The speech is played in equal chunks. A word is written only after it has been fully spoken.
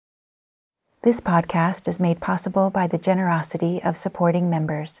This podcast is made possible by the generosity of supporting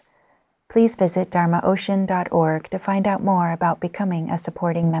members. Please visit dharmaocean.org to find out more about becoming a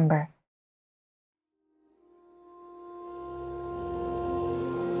supporting member.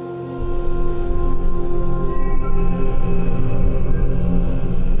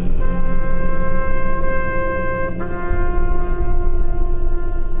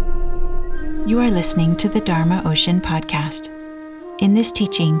 You are listening to the Dharma Ocean podcast. In this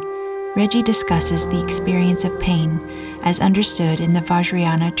teaching, Reggie discusses the experience of pain as understood in the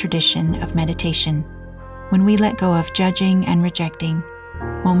Vajrayana tradition of meditation. When we let go of judging and rejecting,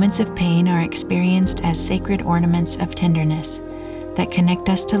 moments of pain are experienced as sacred ornaments of tenderness that connect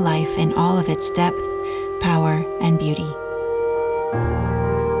us to life in all of its depth, power, and beauty.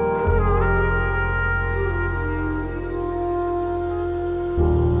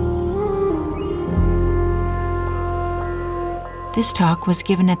 This talk was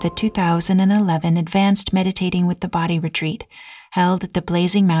given at the 2011 Advanced Meditating with the Body retreat, held at the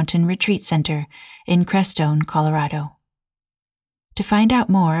Blazing Mountain Retreat Center in Crestone, Colorado. To find out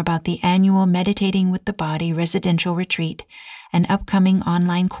more about the annual Meditating with the Body residential retreat and upcoming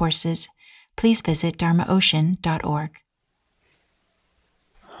online courses, please visit dharmaocean.org.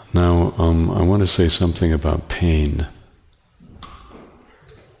 Now, I want to say something about pain.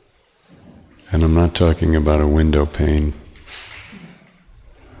 And I'm not talking about a window pane.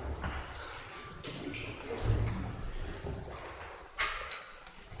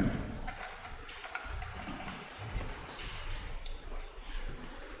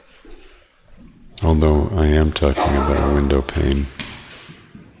 Although I am talking about a window pane.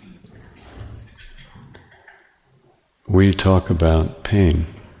 We talk about pain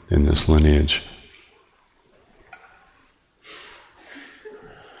in this lineage.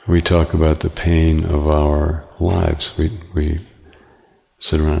 We talk about the pain of our lives. We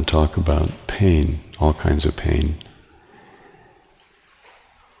sit around and talk about pain, all kinds of pain.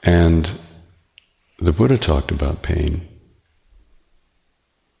 And the Buddha talked about pain.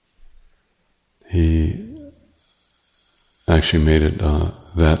 He actually made it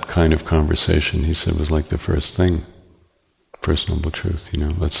that kind of conversation, he said, was like the first thing, First Noble Truth,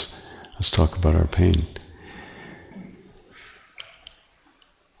 let's talk about our pain.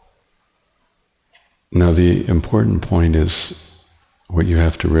 Now the important point is, what you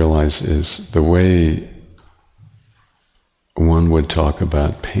have to realize is the way one would talk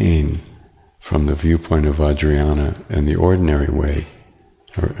about pain from the viewpoint of Vajrayana and the ordinary way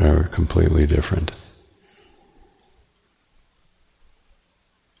are completely different.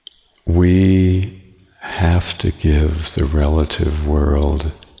 We have to give the relative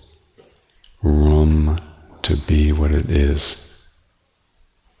world room to be what it is.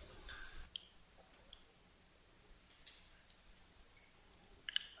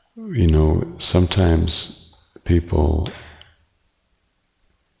 Sometimes people,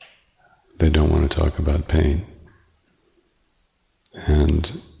 they don't want to talk about pain.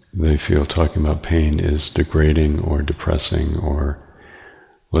 And they feel talking about pain is degrading or depressing, or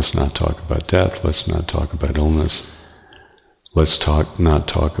let's not talk about death, let's not talk about illness, let's not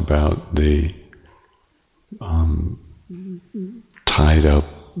talk about the tied up,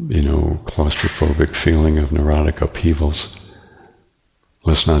 claustrophobic feeling of neurotic upheavals.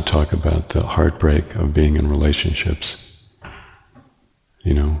 Let's not talk about the heartbreak of being in relationships.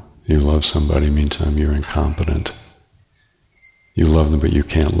 You love somebody, meantime you're incompetent. You love them, but you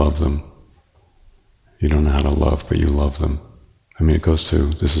can't love them. You don't know how to love, but you love them. It goes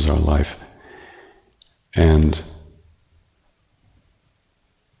to, this is our life. And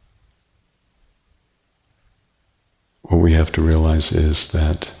what we have to realize is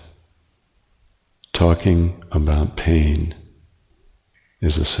that talking about pain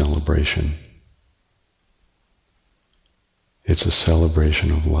is a celebration. It's a celebration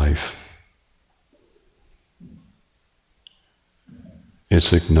of life.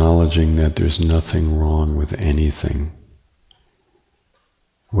 It's acknowledging that there's nothing wrong with anything.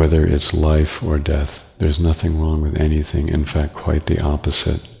 Whether it's life or death, there's nothing wrong with anything. In fact, quite the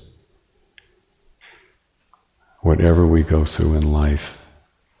opposite. Whatever we go through in life,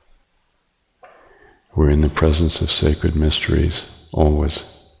 we're in the presence of sacred mysteries, always.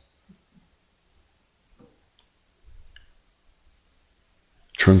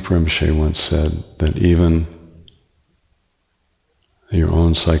 Trungpa Rinpoche once said that even your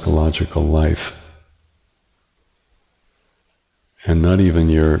own psychological life, and not even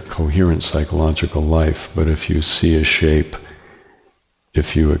your coherent psychological life, but if you see a shape,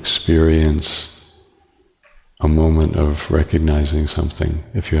 if you experience a moment of recognizing something,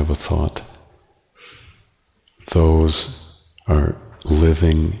 if you have a thought, those are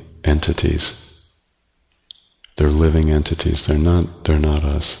living entities. They're living entities. They're not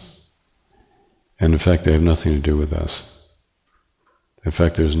us. And in fact, they have nothing to do with us. In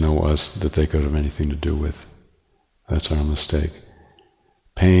fact, there's no us that they could have anything to do with. That's our mistake.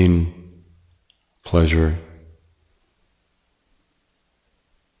 Pain, pleasure,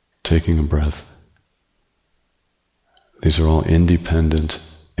 taking a breath. These are all independent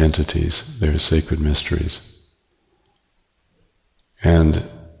entities. They're sacred mysteries. And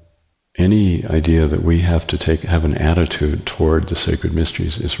any idea that we have to have an attitude toward the sacred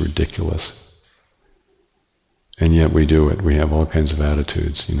mysteries is ridiculous. And yet we do it. We have all kinds of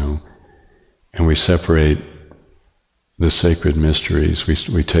attitudes, and we separate the sacred mysteries.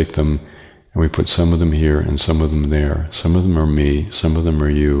 We take them and we put some of them here and some of them there. Some of them are me, some of them are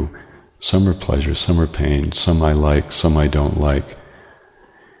you. Some are pleasure, some are pain, some I like, some I don't like.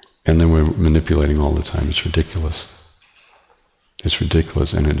 And then we're manipulating all the time. It's ridiculous. It's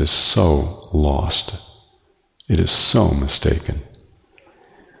ridiculous, and it is so lost. It is so mistaken.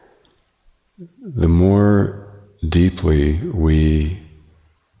 The more deeply we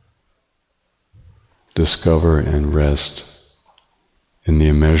discover and rest in the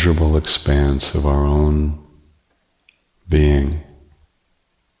immeasurable expanse of our own being,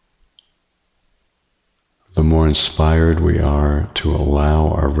 the more inspired we are to allow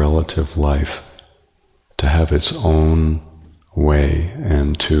our relative life to have its own way,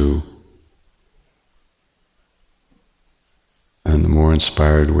 and the more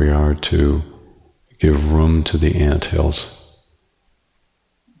inspired we are to give room to the anthills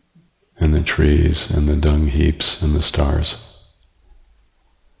and the trees and the dung heaps and the stars.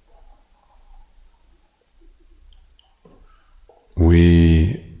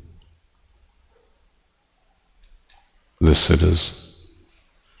 The Siddhas,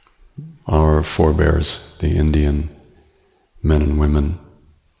 our forebears, the Indian men and women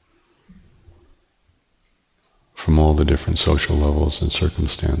from all the different social levels and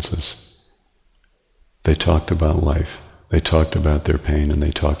circumstances, they talked about life, they talked about their pain, and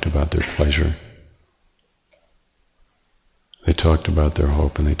they talked about their pleasure. They talked about their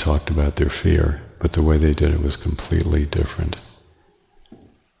hope and they talked about their fear, but the way they did it was completely different.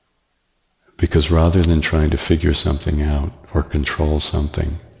 Because rather than trying to figure something out or control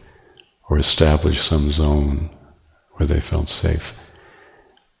something or establish some zone where they felt safe,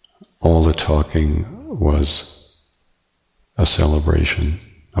 all the talking was a celebration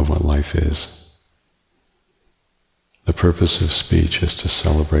of what life is. The purpose of speech is to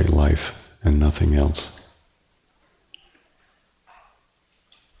celebrate life and nothing else.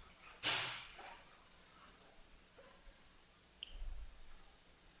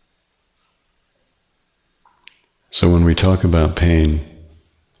 So when we talk about pain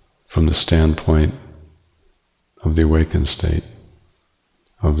from the standpoint of the awakened state,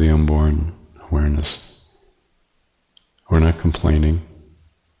 of the unborn awareness, we're not complaining,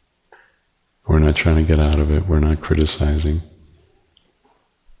 we're not trying to get out of it, we're not criticizing.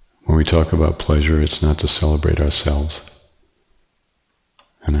 When we talk about pleasure, it's not to celebrate ourselves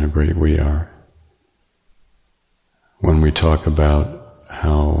and how great we are. When we talk about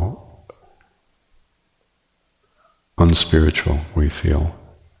how unspiritual we feel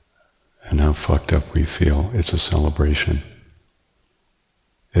and how fucked up we feel, it's a celebration.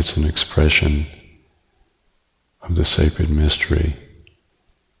 It's an expression of the sacred mystery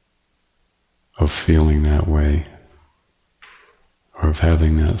of feeling that way, or of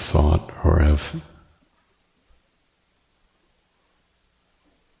having that thought, or of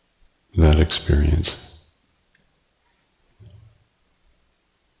that experience.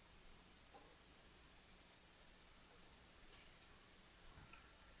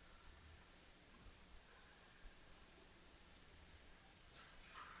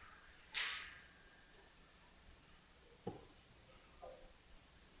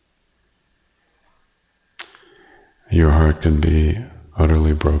 Your heart can be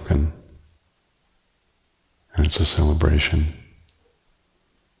utterly broken, and it's a celebration.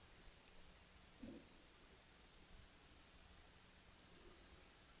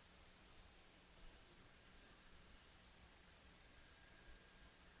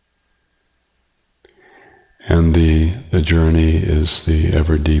 And the journey is the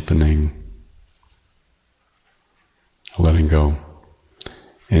ever-deepening letting go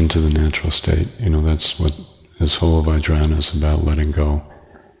into the natural state. That's what this whole Vajrayana is about, letting go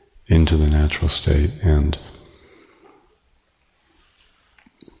into the natural state. And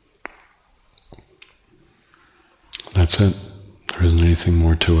that's it. There isn't anything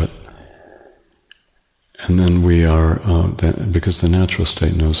more to it. And then we are, because the natural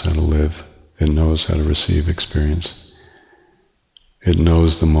state knows how to live, it knows how to receive experience. It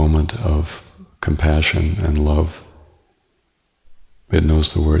knows the moment of compassion and love. It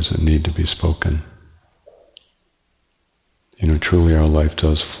knows the words that need to be spoken. Truly our life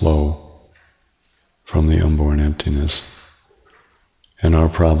does flow from the unborn emptiness. And our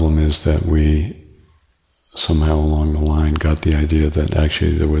problem is that we somehow along the line got the idea that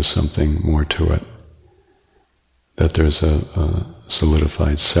actually there was something more to it, that there's a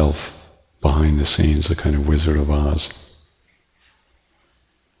solidified self behind the scenes, a kind of Wizard of Oz.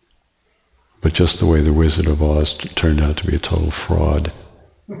 But just the way the Wizard of Oz turned out to be a total fraud,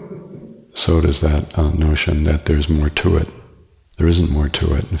 so does that notion that there's more to it. There isn't more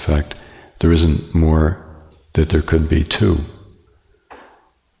to it. In fact, there isn't more that there could be too.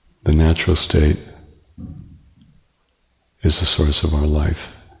 The natural state is the source of our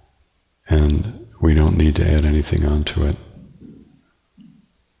life, and we don't need to add anything onto it.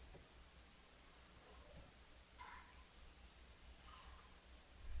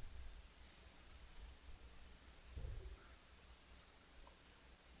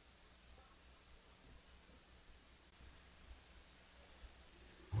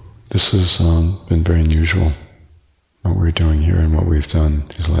 This has been very unusual, what we're doing here and what we've done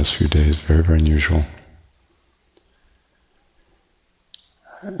these last few days, very, very unusual.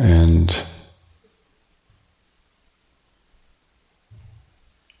 And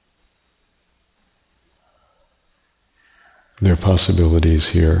there are possibilities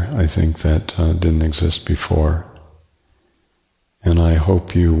here, I think, that didn't exist before. And I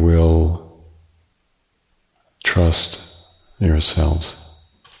hope you will trust yourselves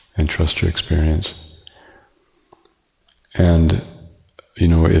and trust your experience. And,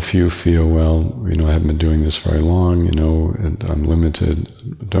 if you feel, well, I haven't been doing this very long, and I'm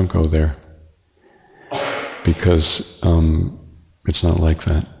limited, don't go there. Because it's not like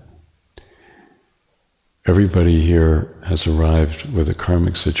that. Everybody here has arrived with a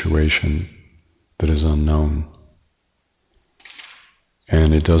karmic situation that is unknown.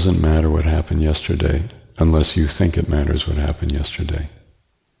 And it doesn't matter what happened yesterday, unless you think it matters what happened yesterday.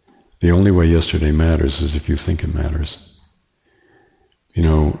 The only way yesterday matters is if you think it matters.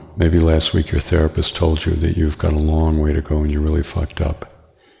 Maybe last week your therapist told you that you've got a long way to go and you're really fucked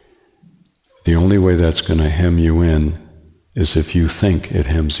up. The only way that's going to hem you in is if you think it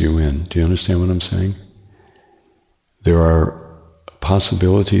hems you in. Do you understand what I'm saying? There are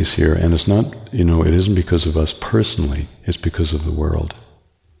possibilities here, and it's not, it isn't because of us personally, it's because of the world.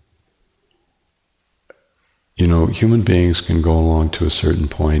 Human beings can go along to a certain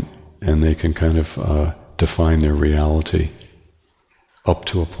point and they can kind of define their reality up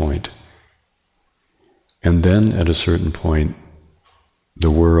to a point. And then at a certain point, the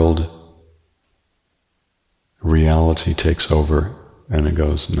world, reality takes over and it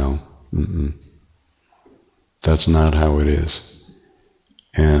goes, no, that's not how it is.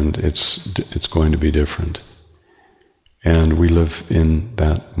 And it's going to be different. And we live in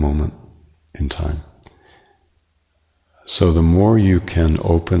that moment in time. So the more you can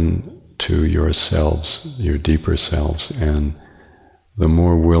open to yourselves, your deeper selves, and the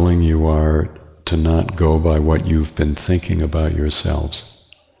more willing you are to not go by what you've been thinking about yourselves,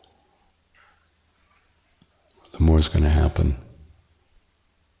 the more is going to happen.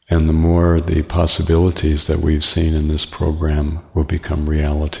 And the more the possibilities that we've seen in this program will become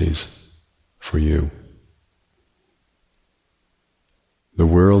realities for you. The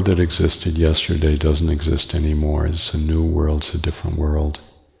world that existed yesterday doesn't exist anymore. It's a new world, it's a different world.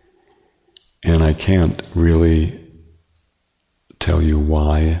 And I can't really tell you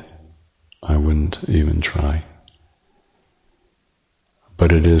why. I wouldn't even try.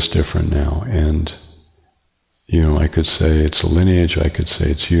 But it is different now, and I could say it's a lineage, I could say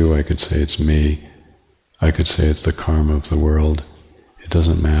it's you, I could say it's me, I could say it's the karma of the world. It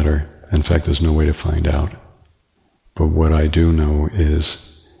doesn't matter. In fact, there's no way to find out. But what I do know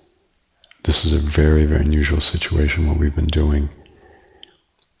is this is a very, very unusual situation, what we've been doing.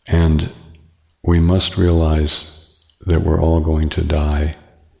 And we must realize that we're all going to die,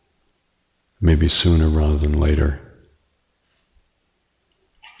 maybe sooner rather than later.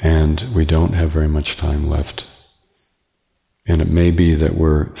 And we don't have very much time left. And it may be that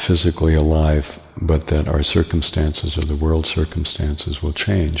we're physically alive, but that our circumstances or the world's circumstances will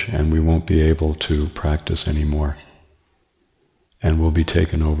change, and we won't be able to practice anymore. And we'll be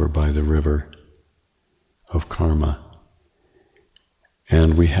taken over by the river of karma.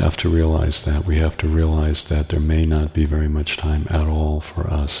 And we have to realize that. We have to realize that there may not be very much time at all for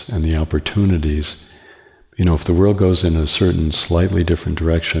us. And the opportunities, if the world goes in a certain slightly different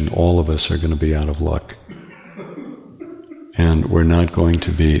direction, all of us are going to be out of luck. And we're not going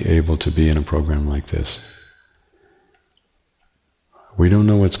to be able to be in a program like this. We don't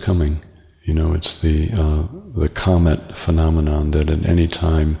know what's coming. It's the comet phenomenon that at any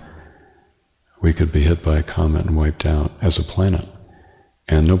time we could be hit by a comet and wiped out as a planet.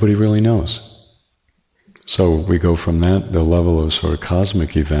 And nobody really knows. So we go from that, the level of sort of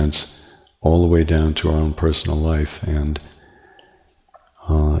cosmic events, all the way down to our own personal life, and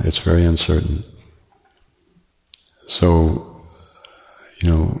it's very uncertain. So,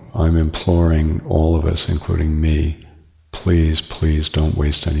 I'm imploring all of us, including me, please, please don't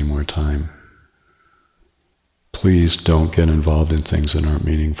waste any more time. Please don't get involved in things that aren't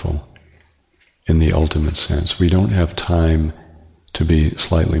meaningful in the ultimate sense. We don't have time to be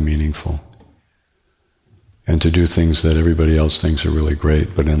slightly meaningful and to do things that everybody else thinks are really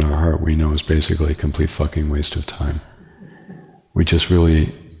great, but in our heart we know is basically a complete fucking waste of time. We just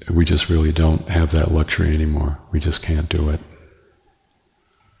really don't have that luxury anymore. We just can't do it.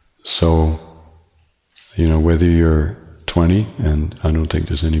 So, whether you're 20, and I don't think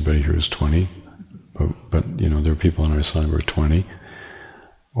there's anybody here who's 20, but there are people on our side who are 20,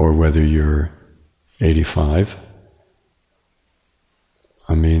 or whether you're 85,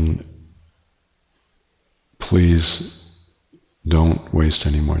 please don't waste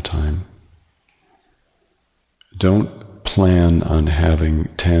any more time. Don't plan on having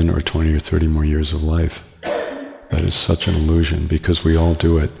 10 or 20 or 30 more years of life. That is such an illusion, because we all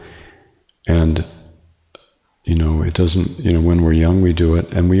do it. And, it doesn't, when we're young we do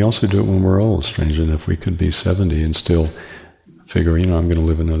it, and we also do it when we're old. Strangely enough, we could be 70 and still figure, I'm going to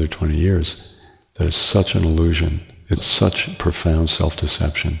live another 20 years. That is such an illusion. It's such profound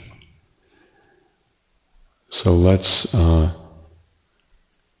self-deception. So let's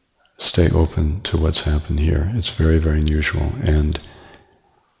stay open to what's happened here. It's very, very unusual, and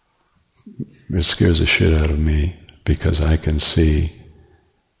it scares the shit out of me, because I can see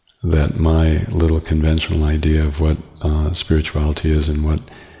that my little conventional idea of what spirituality is, and what,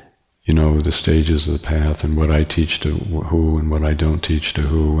 the stages of the path, and what I teach to who and what I don't teach to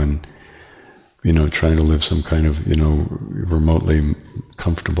who, and, trying to live some kind of, remotely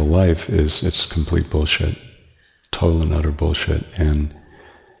comfortable life it's complete bullshit. Total and utter bullshit. And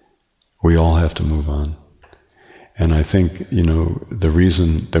we all have to move on. And I think, the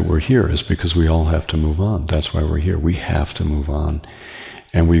reason that we're here is because we all have to move on. That's why we're here. We have to move on.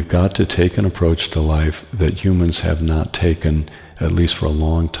 And we've got to take an approach to life that humans have not taken, at least for a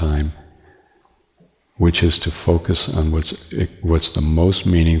long time, which is to focus on what's the most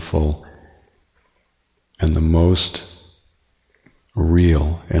meaningful and the most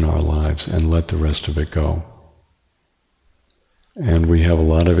real in our lives, and let the rest of it go. And we have a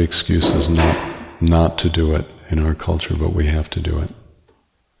lot of excuses not to do it in our culture, but we have to do it.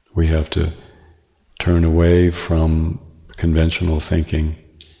 We have to turn away from conventional thinking.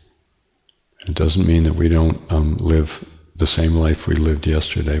 It doesn't mean that we don't live the same life we lived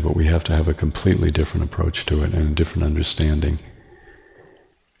yesterday, but we have to have a completely different approach to it and a different understanding.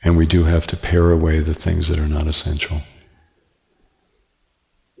 And we do have to pare away the things that are not essential.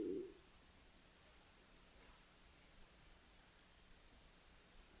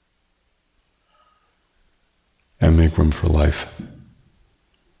 And make room for life.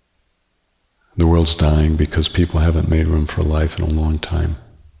 The world's dying because people haven't made room for life in a long time.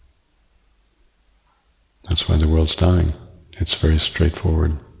 That's why the world's dying. It's very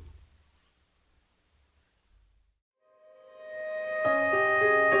straightforward.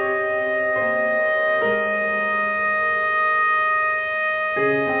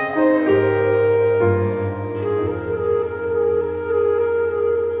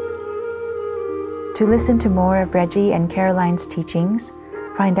 To listen to more of Reggie and Caroline's teachings,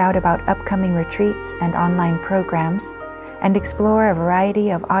 find out about upcoming retreats and online programs, and explore a variety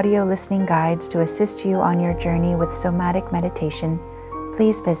of audio listening guides to assist you on your journey with somatic meditation,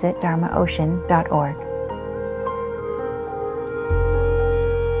 please visit dharmaocean.org.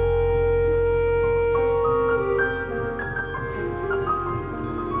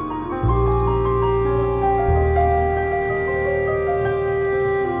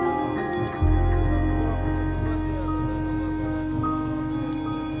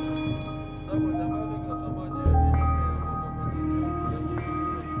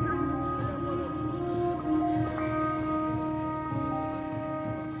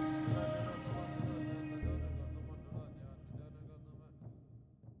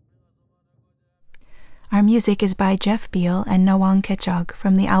 Our music is by Jeff Beal and Nawang Kechog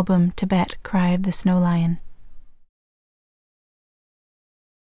from the album Tibet, Cry of the Snow Lion.